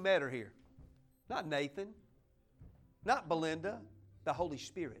look who met her here. Not Nathan, not Belinda, the Holy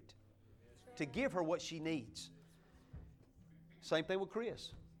Spirit, to give her what she needs. Same thing with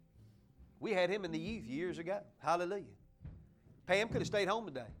Chris. We had him in the youth years ago. Hallelujah. Pam could have stayed home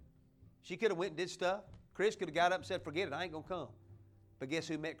today. She could have went and did stuff. Chris could have got up and said, forget it, I ain't going to come. But guess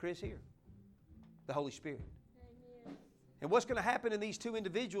who met Chris here? The Holy Spirit. Amen. And what's going to happen in these two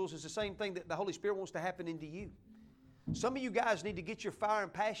individuals is the same thing that the Holy Spirit wants to happen into you. Some of you guys need to get your fire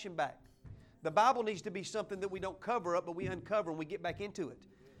and passion back. The Bible needs to be something that we don't cover up, but we uncover and we get back into it.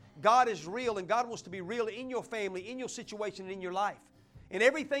 God is real, and God wants to be real in your family, in your situation, and in your life. In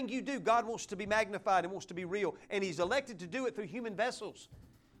everything you do, God wants to be magnified and wants to be real. And He's elected to do it through human vessels.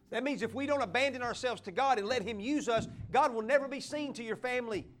 That means if we don't abandon ourselves to God and let Him use us, God will never be seen to your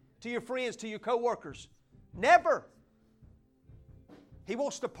family, to your friends, to your co-workers. Never. He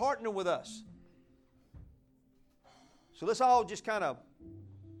wants to partner with us. So let's all just kind of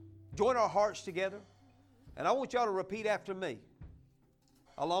join our hearts together. And I want y'all to repeat after me,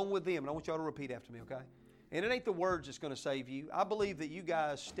 along with them. And I want y'all to repeat after me, okay? And it ain't the words that's going to save you. I believe that you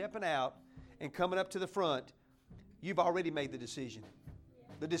guys stepping out and coming up to the front, you've already made the decision.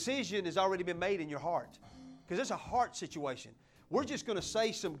 The decision has already been made in your heart. Because it's a heart situation. We're just going to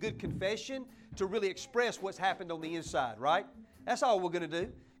say some good confession to really express what's happened on the inside, right? That's all we're going to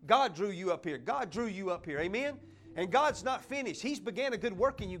do. God drew you up here. God drew you up here. Amen? And God's not finished. He's began a good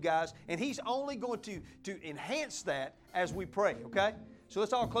work in you guys, and He's only going to enhance that as we pray, okay? So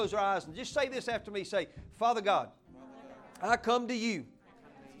let's all close our eyes and just say this after me. Say, Father God, I come to you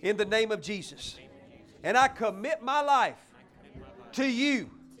in the name of Jesus, and I commit my life to you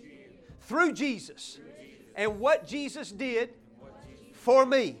through Jesus and what Jesus did for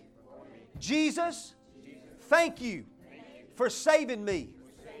me. Jesus, thank you for saving me.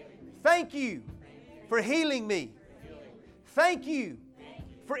 Thank you for healing me. Thank you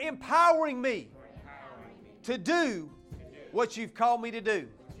for empowering me to do what you've called me to do.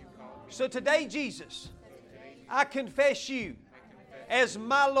 So today, Jesus, I confess you as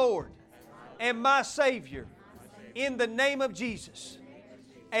my Lord and my Savior in the name of Jesus.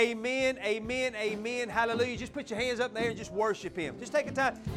 Amen, amen, amen. Hallelujah. Just put your hands up in the air and just worship Him. Just take a time.